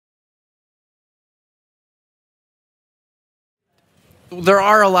There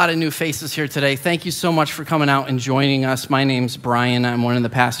are a lot of new faces here today. Thank you so much for coming out and joining us. My name's Brian. I'm one of the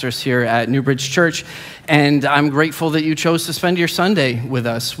pastors here at Newbridge Church, and I'm grateful that you chose to spend your Sunday with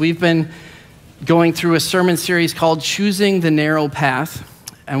us. We've been going through a sermon series called Choosing the Narrow Path,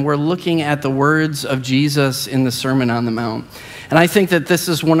 and we're looking at the words of Jesus in the Sermon on the Mount. And I think that this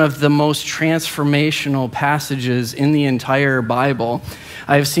is one of the most transformational passages in the entire Bible.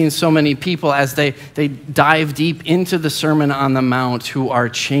 I've seen so many people as they dive deep into the Sermon on the Mount who are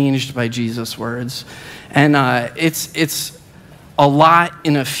changed by Jesus' words. And it's a lot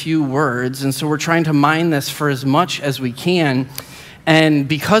in a few words, and so we're trying to mine this for as much as we can. And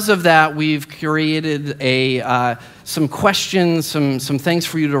because of that, we've curated some questions, some things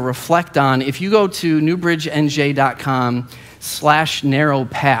for you to reflect on. If you go to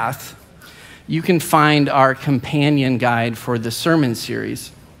newbridgenj.com/narrowpath, you can find our companion guide for the sermon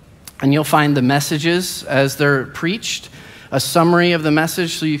series. And you'll find the messages as they're preached, a summary of the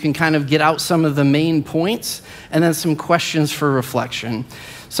message so you can kind of get out some of the main points, and then some questions for reflection.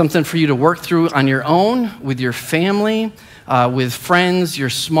 Something for you to work through on your own, with your family, with friends, your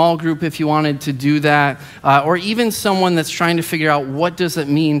small group if you wanted to do that, or even someone that's trying to figure out what does it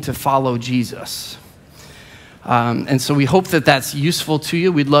mean to follow Jesus. And so we hope that that's useful to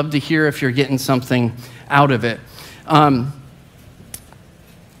you. We'd love to hear if you're getting something out of it.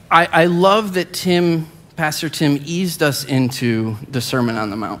 I love that Pastor Tim eased us into the Sermon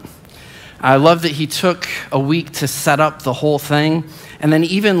on the Mount. I love that he took a week to set up the whole thing. And then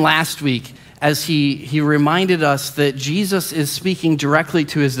even last week, as he reminded us that Jesus is speaking directly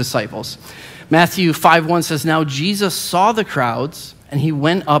to his disciples. Matthew 5:1 says, "Now Jesus saw the crowds, and he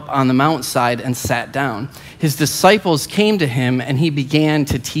went up on the mountainside and sat down. His disciples came to him, and he began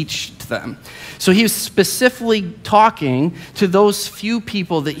to teach them." So he was specifically talking to those few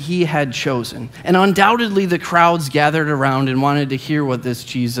people that he had chosen. And undoubtedly the crowds gathered around and wanted to hear what this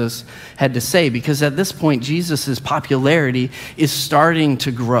Jesus had to say, because at this point, Jesus' popularity is starting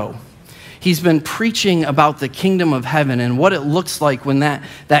to grow. He's been preaching about the kingdom of heaven and what it looks like when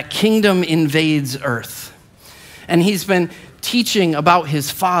that kingdom invades earth. And he's been teaching about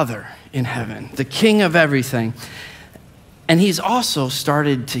his Father in heaven, the King of everything. And he's also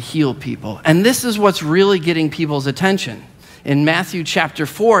started to heal people. And this is what's really getting people's attention. In Matthew chapter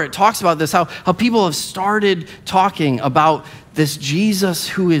 4, it talks about this, how people have started talking about this Jesus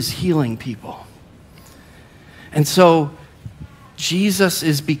who is healing people. And so Jesus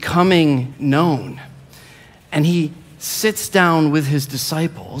is becoming known. And he sits down with his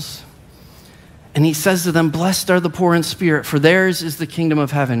disciples, and he says to them, "Blessed are the poor in spirit, for theirs is the kingdom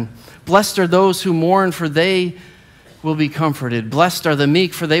of heaven. Blessed are those who mourn, for they will be comforted. Blessed are the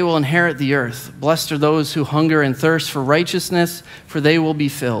meek, for they will inherit the earth. Blessed are those who hunger and thirst for righteousness, for they will be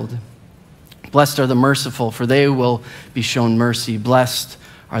filled. Blessed are the merciful, for they will be shown mercy. Blessed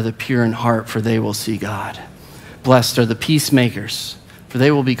are the pure in heart, for they will see God. Blessed are the peacemakers, for they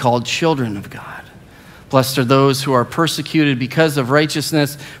will be called children of God. Blessed are those who are persecuted because of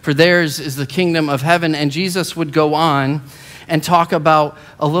righteousness, for theirs is the kingdom of heaven." And Jesus would go on and talk about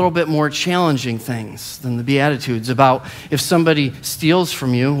a little bit more challenging things than the Beatitudes, about if somebody steals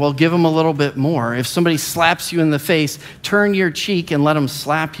from you, well, give them a little bit more. If somebody slaps you in the face, turn your cheek and let them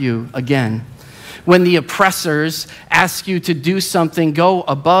slap you again. When the oppressors ask you to do something, go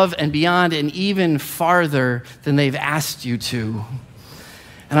above and beyond and even farther than they've asked you to.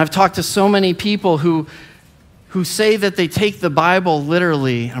 And I've talked to so many people who say that they take the Bible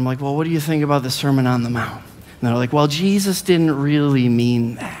literally. I'm like, well, what do you think about the Sermon on the Mount? And they're like, well, Jesus didn't really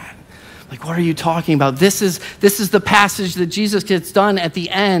mean that. Like, what are you talking about? This is the passage that Jesus gets done at the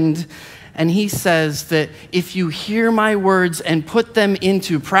end. And he says that if you hear my words and put them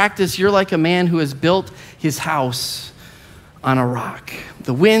into practice, you're like a man who has built his house on a rock.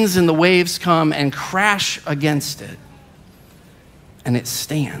 The winds and the waves come and crash against it, and it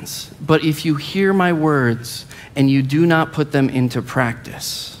stands. But if you hear my words and you do not put them into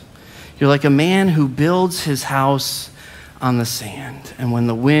practice, you're like a man who builds his house on the sand. And when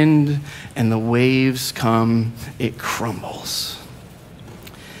the wind and the waves come, it crumbles.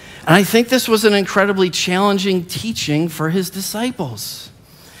 And I think this was an incredibly challenging teaching for his disciples.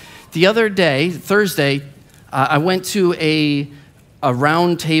 The other day, Thursday, I went to a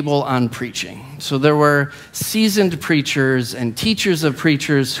round table on preaching. So there were seasoned preachers and teachers of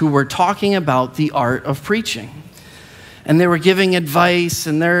preachers who were talking about the art of preaching. And they were giving advice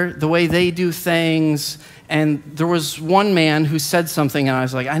and the way they do things. And there was one man who said something, and I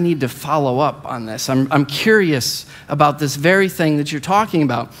was like, I need to follow up on this. I'm curious about this very thing that you're talking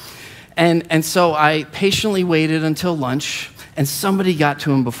about. And so I patiently waited until lunch, and somebody got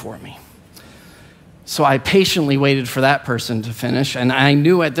to him before me. So I patiently waited for that person to finish, and I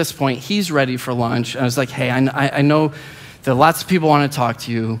knew at this point he's ready for lunch. And I was like, hey, I know that lots of people want to talk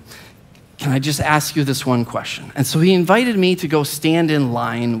to you. Can I just ask you this one question? And so he invited me to go stand in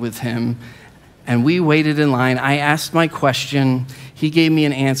line with him, and we waited in line. I asked my question. He gave me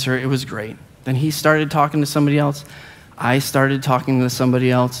an answer. It was great. Then he started talking to somebody else. I started talking to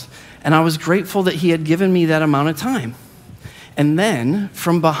somebody else, and I was grateful that he had given me that amount of time. And then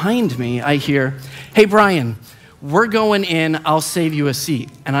from behind me, I hear, hey, Brian, we're going in. I'll save you a seat.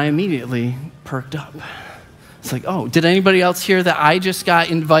 And I immediately perked up. It's like, oh, did anybody else hear that I just got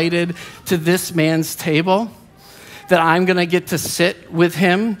invited to this man's table? That I'm going to get to sit with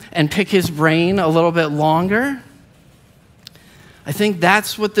him and pick his brain a little bit longer? I think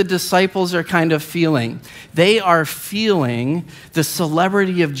that's what the disciples are kind of feeling. They are feeling the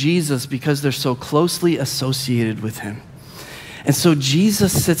celebrity of Jesus because they're so closely associated with him. And so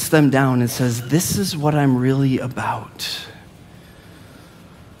Jesus sits them down and says, this is what I'm really about.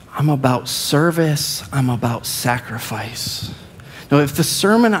 I'm about service. I'm about sacrifice. Now, if the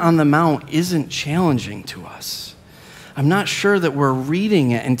Sermon on the Mount isn't challenging to us, I'm not sure that we're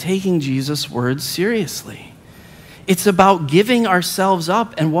reading it and taking Jesus' words seriously. It's about giving ourselves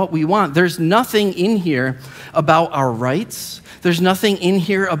up and what we want. There's nothing in here about our rights. There's nothing in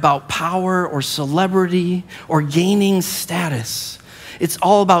here about power or celebrity or gaining status. It's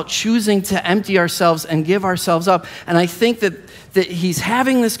all about choosing to empty ourselves and give ourselves up. And I think that he's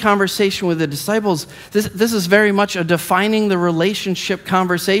having this conversation with the disciples. This is very much a defining the relationship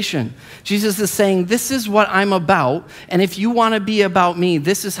conversation. Jesus is saying, this is what I'm about. And if you want to be about me,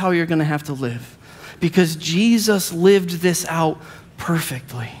 this is how you're going to have to live. Because Jesus lived this out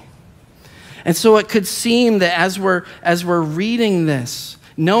perfectly. And so it could seem that as we're reading this,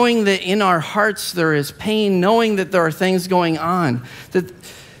 knowing that in our hearts there is pain, knowing that there are things going on, that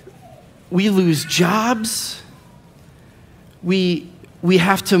we lose jobs, we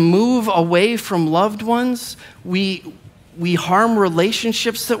have to move away from loved ones, we harm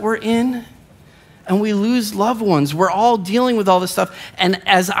relationships that we're in, and we lose loved ones. We're all dealing with all this stuff. And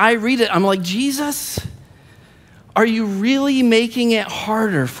as I read it, I'm like, Jesus, are you really making it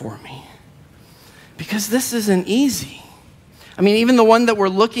harder for me? Because this isn't easy. I mean, even the one that we're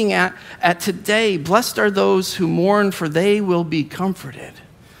looking at today, blessed are those who mourn, for they will be comforted.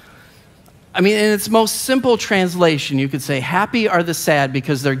 I mean, in its most simple translation, you could say, happy are the sad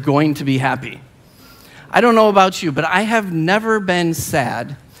because they're going to be happy. I don't know about you, but I have never been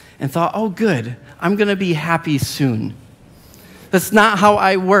sad and thought, oh, good, I'm going to be happy soon. That's not how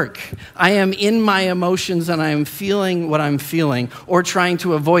I work. I am in my emotions and I am feeling what I'm feeling or trying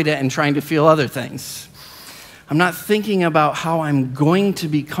to avoid it and trying to feel other things. I'm not thinking about how I'm going to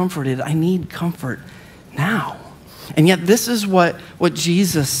be comforted. I need comfort now. And yet this is what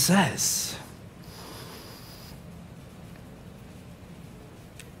Jesus says.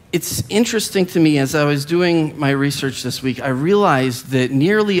 It's interesting to me, as I was doing my research this week, I realized that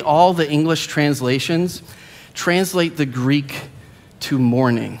nearly all the English translations translate the Greek to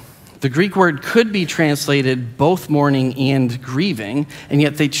mourning. The Greek word could be translated both mourning and grieving, and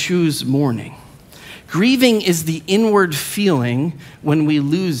yet they choose mourning. Grieving is the inward feeling when we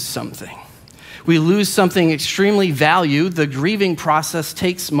lose something. We lose something extremely valued. The grieving process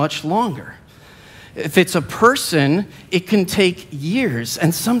takes much longer. If it's a person, it can take years,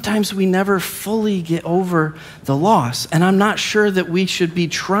 and sometimes we never fully get over the loss. And I'm not sure that we should be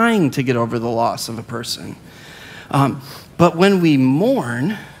trying to get over the loss of a person. But when we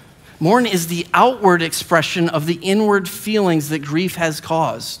mourn is the outward expression of the inward feelings that grief has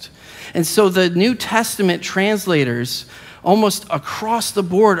caused. And so the New Testament translators, almost across the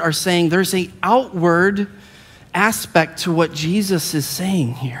board, are saying there's an outward aspect to what Jesus is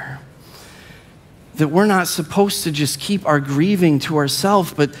saying here. That we're not supposed to just keep our grieving to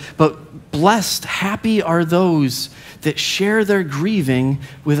ourselves, but blessed, happy are those that share their grieving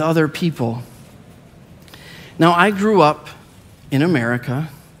with other people. Now, I grew up in America,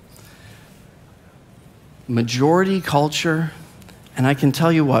 majority culture, and I can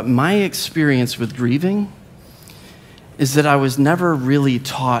tell you what, my experience with grieving is that I was never really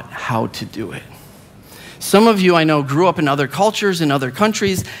taught how to do it. Some of you I know grew up in other cultures, in other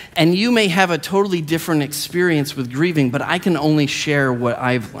countries, and you may have a totally different experience with grieving, but I can only share what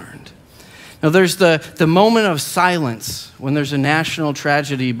I've learned. Now, there's the moment of silence when there's a national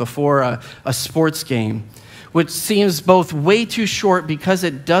tragedy before a sports game, which seems both way too short because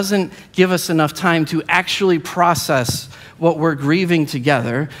it doesn't give us enough time to actually process what we're grieving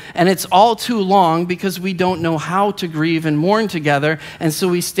together, and it's all too long because we don't know how to grieve and mourn together, and so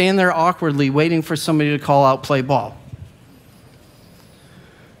we stand there awkwardly waiting for somebody to call out, play ball.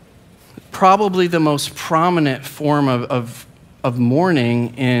 probably the most prominent form of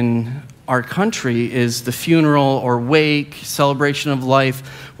mourning in our country is the funeral or wake, celebration of life,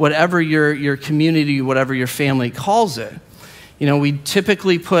 whatever your community, whatever your family calls it. You know, we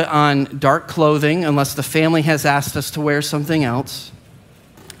typically put on dark clothing unless the family has asked us to wear something else.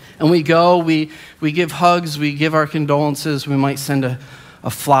 And we go, we give hugs, we give our condolences, we might send a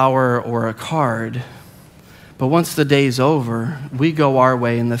flower or a card. But once the day's over, we go our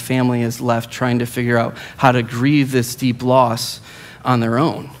way and the family is left trying to figure out how to grieve this deep loss on their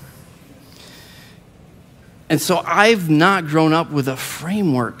own. And so I've not grown up with a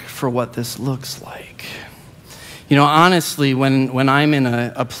framework for what this looks like. You know, honestly, when I'm in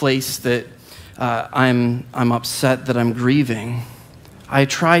a place that I'm upset, that I'm grieving, I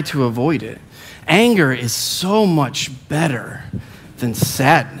try to avoid it. Anger is so much better than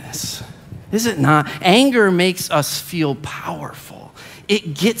sadness, is it not? Anger makes us feel powerful.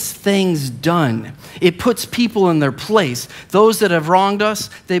 It gets things done. It puts people in their place. Those that have wronged us,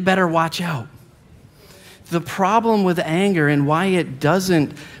 they better watch out. The problem with anger and why it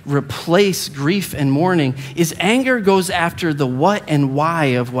doesn't replace grief and mourning is anger goes after the what and why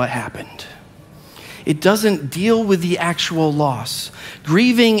of what happened. It doesn't deal with the actual loss.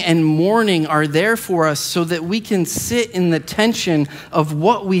 Grieving and mourning are there for us so that we can sit in the tension of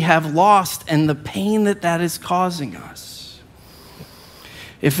what we have lost and the pain that is causing us.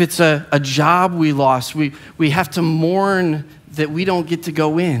 If it's a job we lost, we have to mourn that we don't get to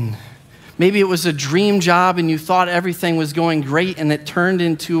go in. Maybe it was a dream job and you thought everything was going great and it turned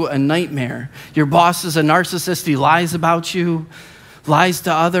into a nightmare. Your boss is a narcissist, he lies about you, lies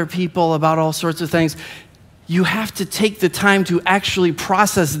to other people about all sorts of things. You have to take the time to actually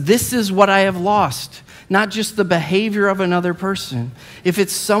process, this is what I have lost, not just the behavior of another person. If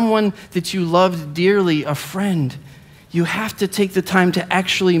it's someone that you loved dearly, a friend, you have to take the time to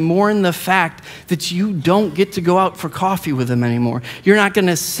actually mourn the fact that you don't get to go out for coffee with them anymore. You're not going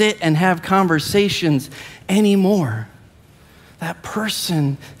to sit and have conversations anymore. That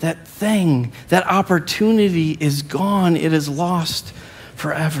person, that thing, that opportunity is gone. It is lost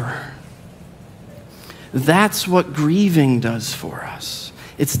forever. That's what grieving does for us.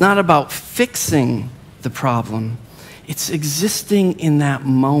 It's not about fixing the problem. It's existing in that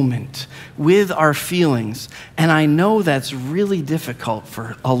moment with our feelings. And I know that's really difficult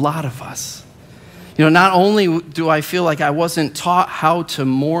for a lot of us. You know, not only do I feel like I wasn't taught how to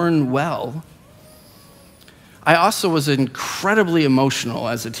mourn well, I also was incredibly emotional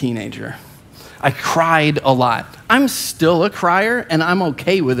as a teenager. I cried a lot. I'm still a crier, and I'm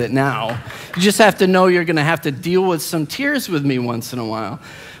okay with it now. You just have to know you're going to have to deal with some tears with me once in a while.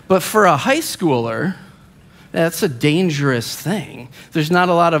 But for a high schooler, that's a dangerous thing. There's not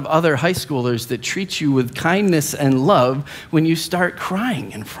a lot of other high schoolers that treat you with kindness and love when you start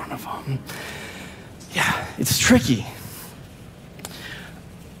crying in front of them. Yeah, it's tricky.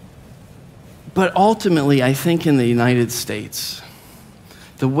 But ultimately, I think in the United States,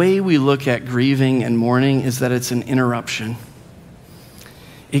 the way we look at grieving and mourning is that it's an interruption.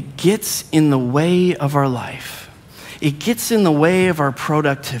 It gets in the way of our life. It gets in the way of our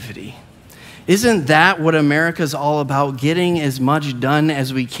productivity. Isn't that what America's all about? Getting as much done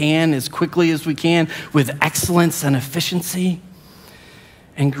as we can, as quickly as we can, with excellence and efficiency?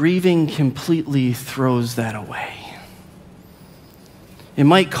 And grieving completely throws that away. It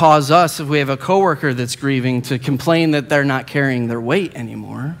might cause us, if we have a coworker that's grieving, to complain that they're not carrying their weight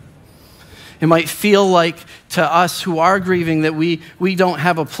anymore. It might feel like to us who are grieving that we don't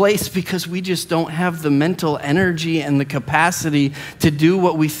have a place because we just don't have the mental energy and the capacity to do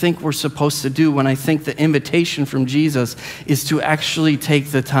what we think we're supposed to do, when I think the invitation from Jesus is to actually take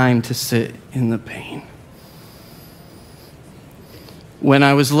the time to sit in the pain. When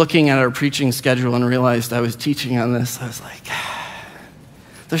I was looking at our preaching schedule and realized I was teaching on this, I was like,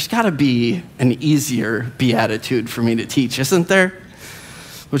 there's got to be an easier beatitude for me to teach, isn't there?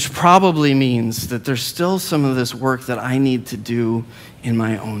 Which probably means that there's still some of this work that I need to do in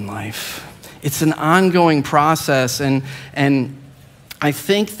my own life. It's an ongoing process, and I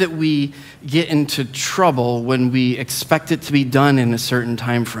think that we get into trouble when we expect it to be done in a certain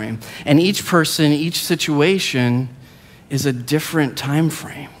time frame. And each person, each situation is a different time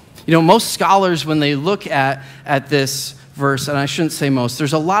frame. You know, most scholars, when they look at this verse, and I shouldn't say most,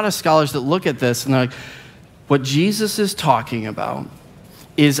 there's a lot of scholars that look at this and they're like, what Jesus is talking about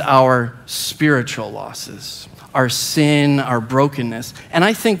is our spiritual losses, our sin, our brokenness. And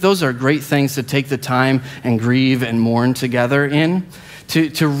I think those are great things to take the time and grieve and mourn together in,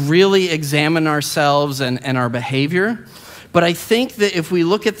 to really examine ourselves and our behavior. But I think that if we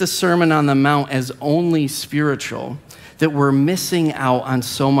look at the Sermon on the Mount as only spiritual, that we're missing out on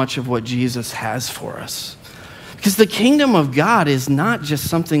so much of what Jesus has for us. Because the kingdom of God is not just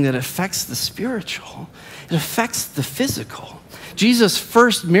something that affects the spiritual, it affects the physical. Jesus'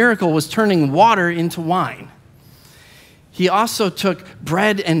 first miracle was turning water into wine. He also took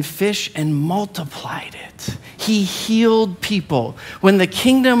bread and fish and multiplied it. He healed people. When the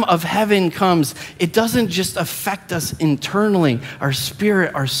kingdom of heaven comes, it doesn't just affect us internally, our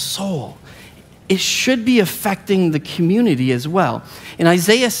spirit, our soul. It should be affecting the community as well. In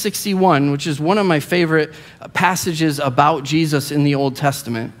Isaiah 61, which is one of my favorite passages about Jesus in the Old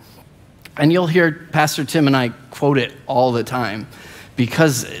Testament, and you'll hear Pastor Tim and I quote it all the time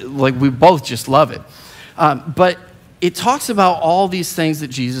because we both just love it. But it talks about all these things that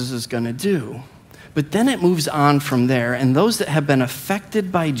Jesus is going to do. But then it moves on from there, and those that have been affected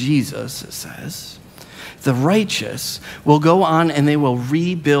by Jesus, it says, the righteous will go on and they will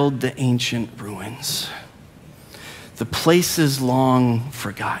rebuild the ancient ruins, the places long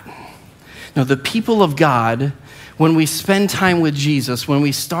forgotten. Now, the people of God, when we spend time with Jesus, when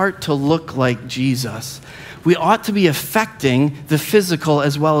we start to look like Jesus, we ought to be affecting the physical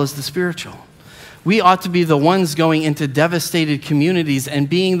as well as the spiritual. We ought to be the ones going into devastated communities and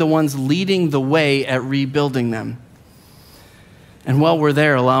being the ones leading the way at rebuilding them. And while we're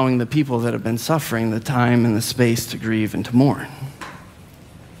there, allowing the people that have been suffering the time and the space to grieve and to mourn.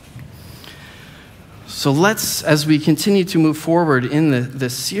 So let's, as we continue to move forward in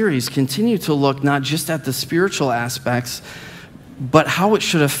this series, continue to look not just at the spiritual aspects, but how it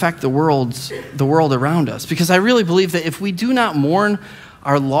should affect the world around us. Because I really believe that if we do not mourn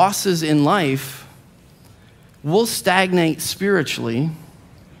our losses in life, we'll stagnate spiritually,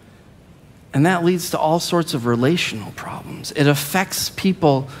 and that leads to all sorts of relational problems. It affects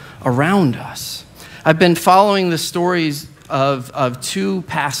people around us. I've been following the stories of two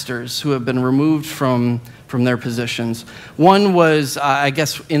pastors who have been removed from their positions. One was, I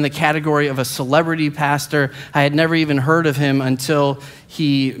guess, in the category of a celebrity pastor. I had never even heard of him until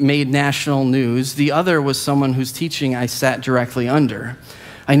he made national news. The other was someone whose teaching I sat directly under.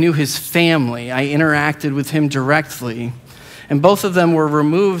 I knew his family. I interacted with him directly. And both of them were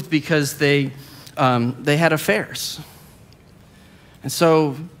removed because they had affairs. And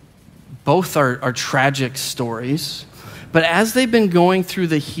so both are tragic stories. But as they've been going through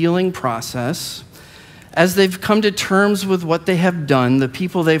the healing process, as they've come to terms with what they have done, the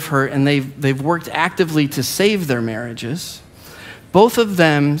people they've hurt, and they've worked actively to save their marriages, both of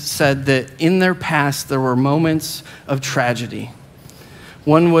them said that in their past there were moments of tragedy.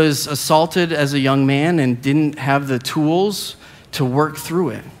 One was assaulted as a young man and didn't have the tools to work through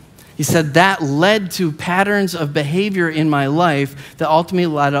it. He said that led to patterns of behavior in my life that ultimately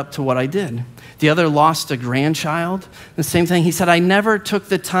led up to what I did. The other lost a grandchild. The same thing. He said, I never took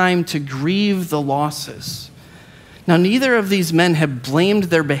the time to grieve the losses. Now, neither of these men have blamed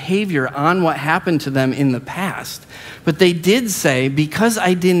their behavior on what happened to them in the past, but they did say, because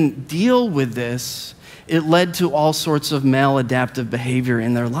I didn't deal with this, it led to all sorts of maladaptive behavior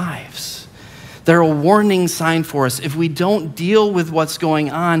in their lives. They're a warning sign for us. If we don't deal with what's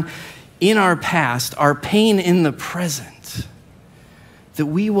going on in our past, our pain in the present, that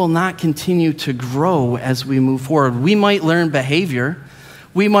we will not continue to grow as we move forward. We might learn behavior.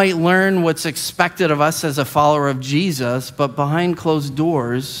 We might learn what's expected of us as a follower of Jesus, but behind closed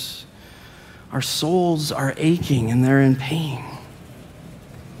doors, our souls are aching and they're in pain.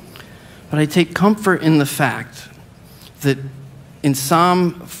 But I take comfort in the fact that in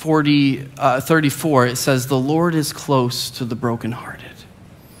Psalm 34, it says, the Lord is close to the brokenhearted,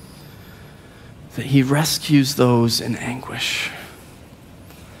 that he rescues those in anguish.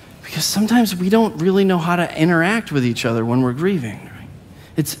 Because sometimes we don't really know how to interact with each other when we're grieving. Right?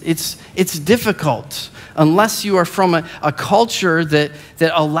 It's difficult unless you are from a culture that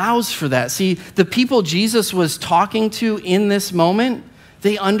allows for that. See, the people Jesus was talking to in this moment,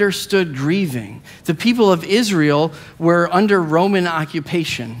 they understood grieving. The people of Israel were under Roman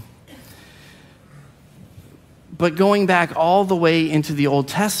occupation. But going back all the way into the Old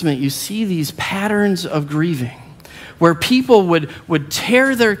Testament, you see these patterns of grieving where people would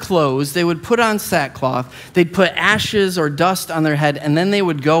tear their clothes, they would put on sackcloth, they'd put ashes or dust on their head, and then they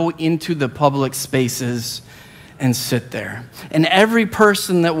would go into the public spaces and sit there. And every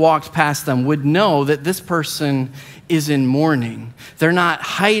person that walked past them would know that this person is in mourning. They're not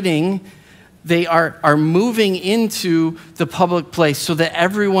hiding. They are moving into the public place so that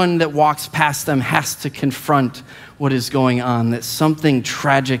everyone that walks past them has to confront what is going on, that something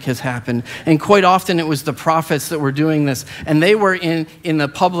tragic has happened. And quite often it was the prophets that were doing this, and they were in the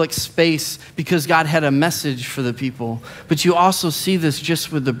public space because God had a message for the people. But you also see this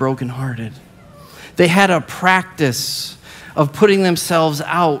just with the brokenhearted. They had a practice of putting themselves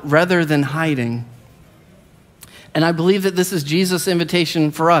out rather than hiding. And I believe that this is Jesus'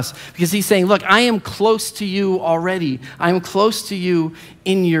 invitation for us, because he's saying, look, I am close to you already. I am close to you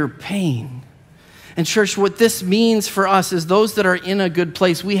in your pain. And church, what this means for us is those that are in a good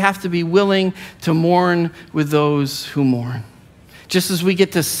place, we have to be willing to mourn with those who mourn. Just as we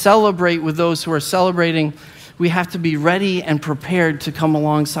get to celebrate with those who are celebrating, we have to be ready and prepared to come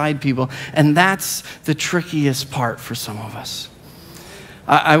alongside people. And that's the trickiest part for some of us.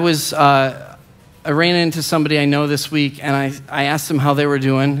 I ran into somebody I know this week, and I asked him how they were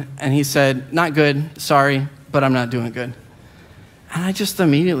doing, and he said, not good, sorry, but I'm not doing good. And I just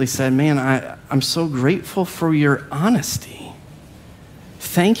immediately said, man, I'm so grateful for your honesty.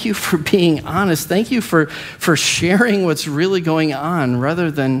 Thank you for being honest. Thank you for sharing what's really going on rather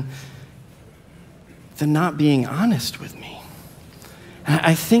than not being honest with me. And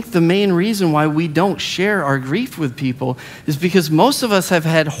I think the main reason why we don't share our grief with people is because most of us have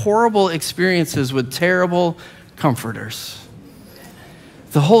had horrible experiences with terrible comforters.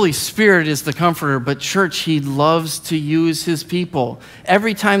 The Holy Spirit is the comforter, but church, he loves to use his people.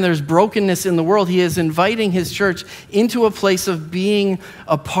 Every time there's brokenness in the world, he is inviting his church into a place of being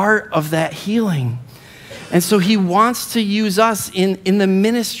a part of that healing. And so he wants to use us in the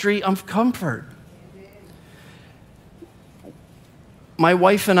ministry of comfort. My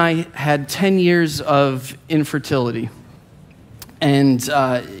wife and I had 10 years of infertility. And,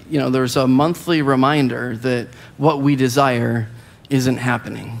 there's a monthly reminder that what we desire isn't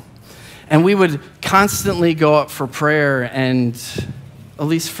happening. And we would constantly go up for prayer, and at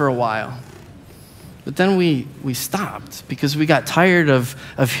least for a while. But then we stopped because we got tired of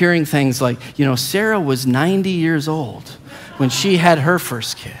hearing things like, Sarah was 90 years old when she had her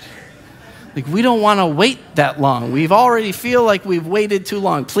first kid. Like, we don't want to wait that long. We've already feel like we've waited too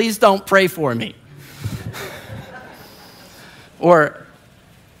long. Please don't pray for me. Or,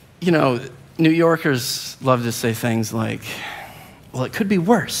 New Yorkers love to say things like, well, it could be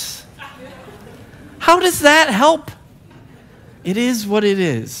worse. How does that help? It is what it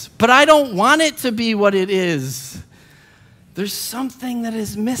is. But I don't want it to be what it is. There's something that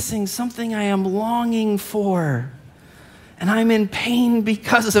is missing, something I am longing for. And I'm in pain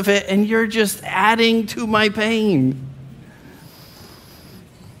because of it, and you're just adding to my pain.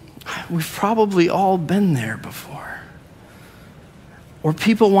 We've probably all been there before. Or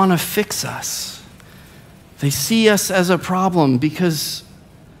people want to fix us. They see us as a problem because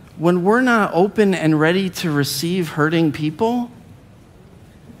when we're not open and ready to receive hurting people,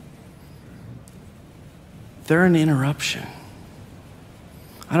 they're an interruption.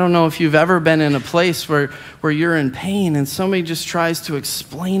 I don't know if you've ever been in a place where you're in pain and somebody just tries to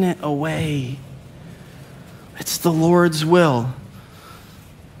explain it away. It's the Lord's will.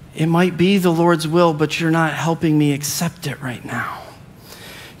 It might be the Lord's will, but you're not helping me accept it right now.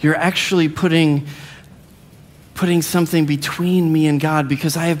 You're actually putting something between me and God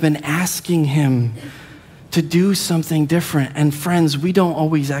because I have been asking him to do something different. And friends, we don't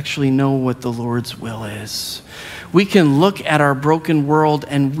always actually know what the Lord's will is. We can look at our broken world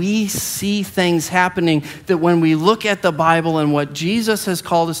and we see things happening that when we look at the Bible and what Jesus has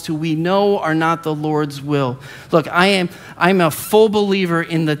called us to, we know are not the Lord's will. Look, I'm a full believer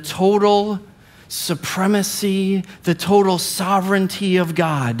in the total supremacy, the total sovereignty of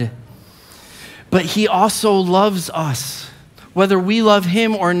God. But he also loves us, whether we love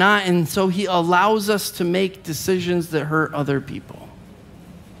him or not, and so he allows us to make decisions that hurt other people.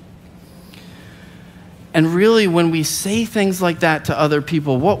 And really, when we say things like that to other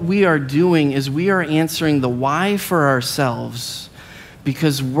people, what we are doing is we are answering the why for ourselves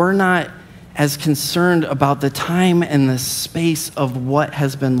because we're not as concerned about the time and the space of what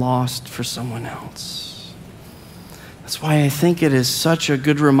has been lost for someone else. That's why I think it is such a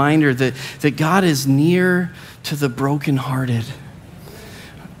good reminder that God is near to the brokenhearted.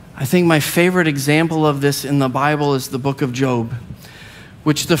 I think my favorite example of this in the Bible is the book of Job,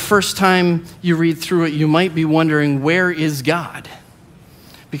 which the first time you read through it, you might be wondering, where is God?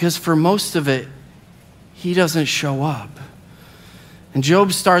 Because for most of it, he doesn't show up. And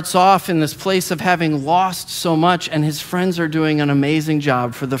Job starts off in this place of having lost so much, and his friends are doing an amazing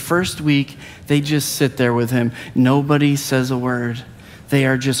job. For the first week, they just sit there with him. Nobody says a word. They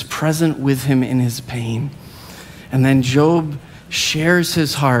are just present with him in his pain. And then Job shares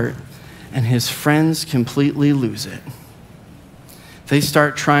his heart, and his friends completely lose it. They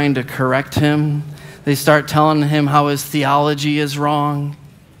start trying to correct him. They start telling him how his theology is wrong.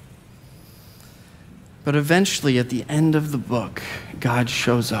 But eventually, at the end of the book, God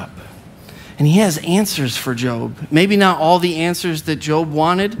shows up. And he has answers for Job. Maybe not all the answers that Job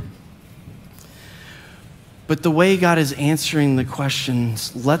wanted, But the way God is answering the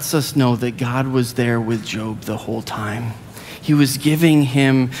questions lets us know that God was there with Job the whole time. He was giving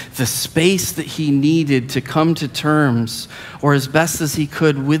him the space that he needed to come to terms, or as best as he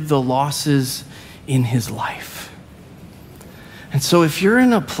could, with the losses in his life. And so if you're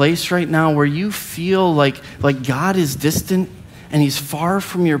in a place right now where you feel like God is distant and he's far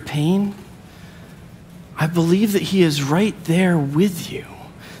from your pain, I believe that he is right there with you,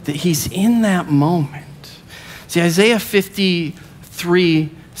 that he's in that moment. See, Isaiah 53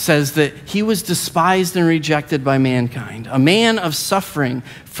 says that he was despised and rejected by mankind, a man of suffering,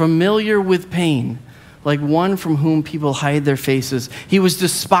 familiar with pain, like one from whom people hide their faces. He was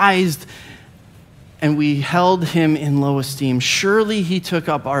despised, and we held him in low esteem. Surely he took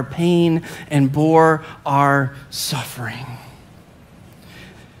up our pain and bore our suffering.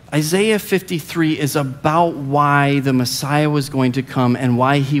 Isaiah 53 is about why the Messiah was going to come and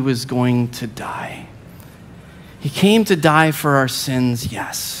why he was going to die. He came to die for our sins,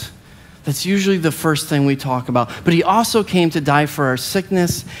 yes. That's usually the first thing we talk about. But he also came to die for our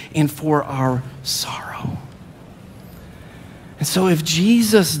sickness and for our sorrow. And so if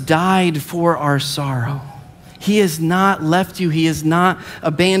Jesus died for our sorrow, he has not left you. He has not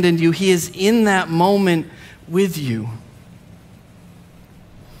abandoned you. He is in that moment with you.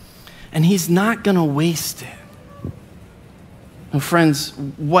 And he's not going to waste it. Now, friends,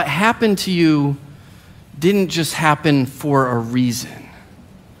 what happened to you didn't just happen for a reason.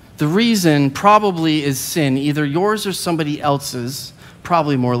 The reason probably is sin, either yours or somebody else's,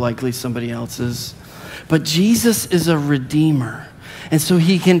 probably more likely somebody else's. But Jesus is a redeemer. And so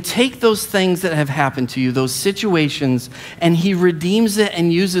he can take those things that have happened to you, those situations, and he redeems it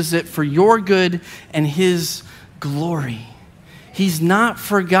and uses it for your good and his glory. He's not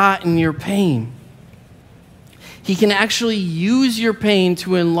forgotten your pain. He can actually use your pain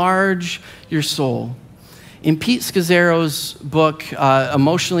to enlarge your soul. In Pete Scazzero's book,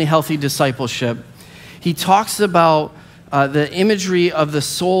 Emotionally Healthy Discipleship, he talks about the imagery of the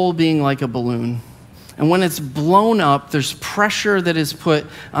soul being like a balloon. And when it's blown up, there's pressure that is put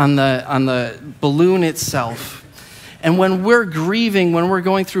on the balloon itself. And when we're grieving, when we're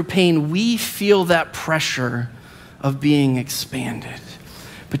going through pain, we feel that pressure of being expanded.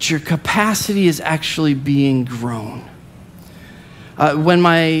 But your capacity is actually being grown. When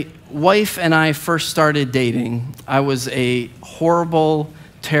my wife and I first started dating, I was a horrible,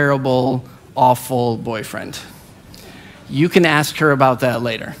 terrible, awful boyfriend. You can ask her about that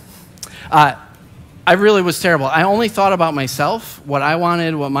later. I really was terrible. I only thought about myself, what I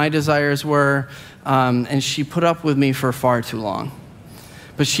wanted, what my desires were, and she put up with me for far too long.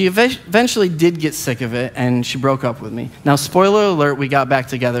 But she eventually did get sick of it, and she broke up with me. Now, spoiler alert, we got back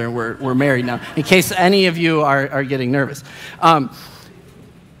together, and we're married now, in case any of you are getting nervous.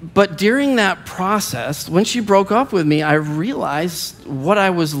 But during that process, when she broke up with me, I realized what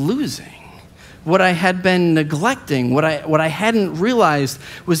I was losing, what I had been neglecting, what I hadn't realized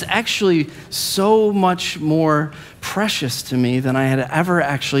was actually so much more precious to me than I had ever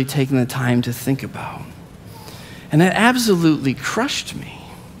actually taken the time to think about. And it absolutely crushed me.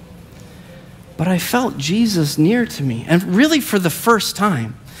 But I felt Jesus near to me, and really for the first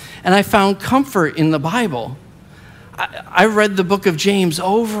time. And I found comfort in the Bible. I read the book of James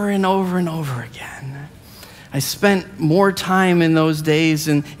over and over and over again. I spent more time in those days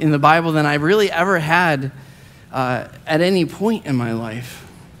in the Bible than I really ever had at any point in my life.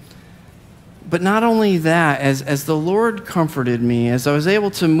 But not only that, as the Lord comforted me, as I was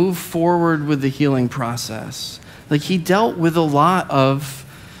able to move forward with the healing process, like he dealt with a lot of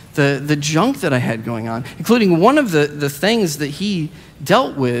the junk that I had going on, including one of the things that he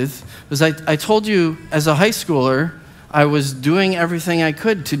dealt with was I told you as a high schooler, I was doing everything I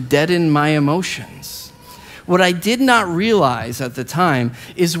could to deaden my emotions. What I did not realize at the time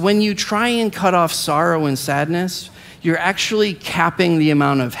is when you try and cut off sorrow and sadness, you're actually capping the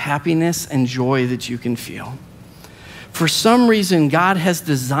amount of happiness and joy that you can feel. For some reason, God has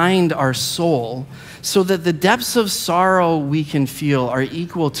designed our soul so that the depths of sorrow we can feel are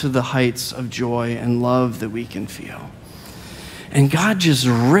equal to the heights of joy and love that we can feel. And God just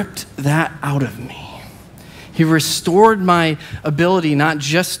ripped that out of me. He restored my ability not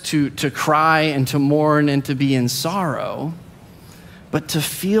just to cry and to mourn and to be in sorrow, but to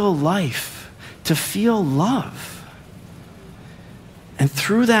feel life, to feel love. And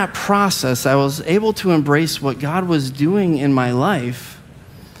through that process, I was able to embrace what God was doing in my life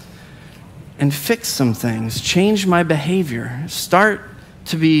and fix some things, change my behavior, start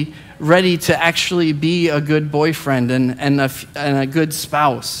to be ready to actually be a good boyfriend and a good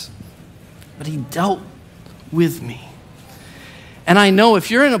spouse. But he dealt with me. And I know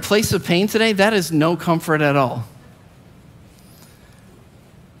if you're in a place of pain today, that is no comfort at all.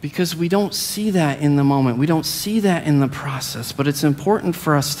 Because we don't see that in the moment. We don't see that in the process. But it's important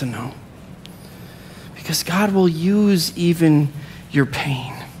for us to know. Because God will use even your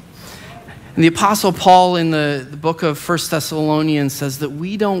pain. And the Apostle Paul in the book of 1 Thessalonians says that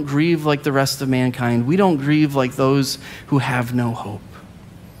we don't grieve like the rest of mankind. We don't grieve like those who have no hope.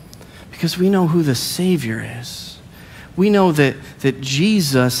 Because we know who the Savior is. We know that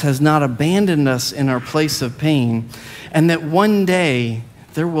Jesus has not abandoned us in our place of pain, and that one day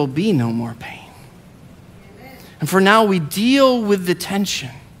there will be no more pain. And for now, we deal with the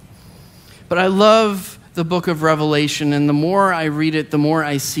tension. But I love the book of Revelation, and the more I read it, the more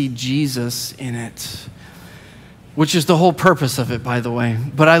I see Jesus in it, which is the whole purpose of it, by the way.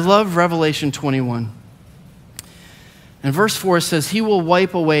 But I love Revelation 21. And verse 4 says, he will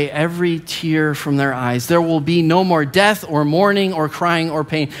wipe away every tear from their eyes. There will be no more death or mourning or crying or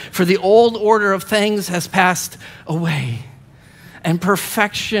pain, for the old order of things has passed away, and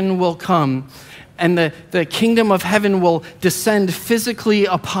perfection will come, and the kingdom of heaven will descend physically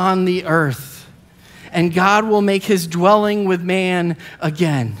upon the earth, and God will make his dwelling with man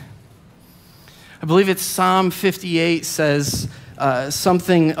again. I believe it's Psalm 58 says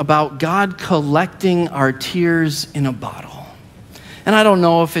something about God collecting our tears in a bottle. And I don't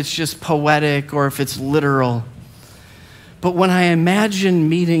know if it's just poetic or if it's literal, but when I imagine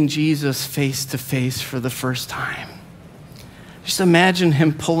meeting Jesus face to face for the first time, just imagine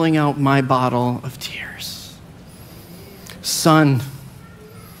him pulling out my bottle of tears. Son,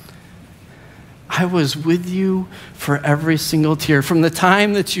 I was with you for every single tear. From the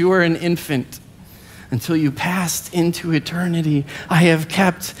time that you were an infant until you passed into eternity, I have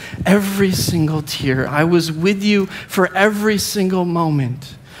kept every single tear. I was with you for every single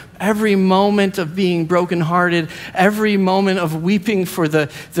moment. Every moment of being brokenhearted, every moment of weeping for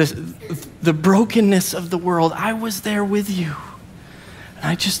the brokenness of the world, I was there with you. And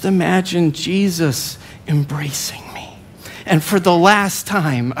I just imagine Jesus embracing me. And for the last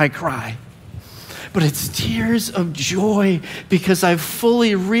time, I cry. But it's tears of joy because I've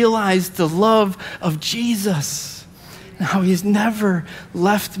fully realized the love of Jesus and how he's never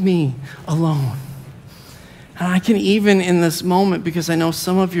left me alone. And I can even in this moment, because I know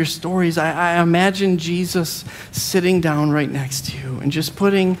some of your stories, I imagine Jesus sitting down right next to you and just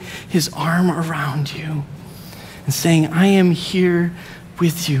putting his arm around you and saying, I am here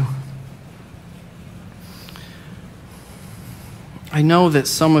with you. I know that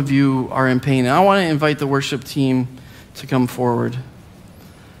some of you are in pain, and I want to invite the worship team to come forward.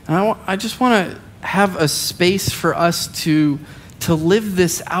 And I just want to have a space for us to live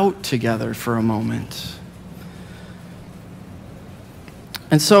this out together for a moment.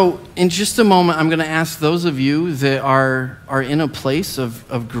 And so in just a moment, I'm going to ask those of you that are in a place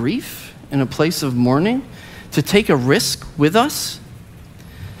of grief, in a place of mourning, to take a risk with us.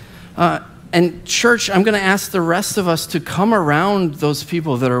 And church, I'm going to ask the rest of us to come around those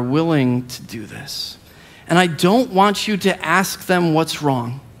people that are willing to do this. And I don't want you to ask them what's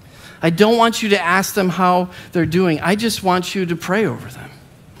wrong. I don't want you to ask them how they're doing. I just want you to pray over them.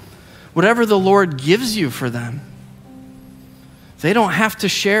 Whatever the Lord gives you for them. They don't have to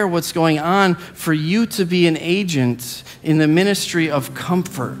share what's going on for you to be an agent in the ministry of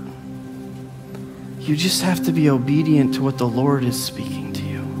comfort. You just have to be obedient to what the Lord is speaking to you.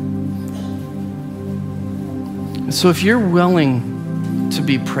 So if you're willing to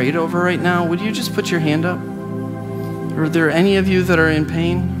be prayed over right now, would you just put your hand up? Are there any of you that are in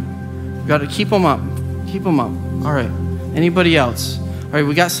pain? We've got to keep them up. Keep them up. All right. Anybody else? All right,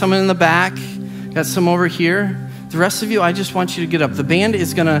 we got some in the back. Got some over here. The rest of you, I just want you to get up. The band's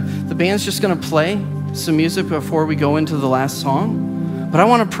just gonna play some music before we go into the last song. But I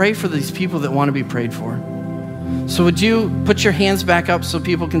want to pray for these people that want to be prayed for. So would you put your hands back up so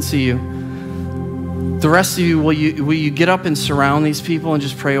people can see you? The rest of you, will you get up and surround these people and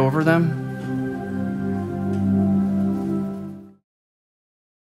just pray over them?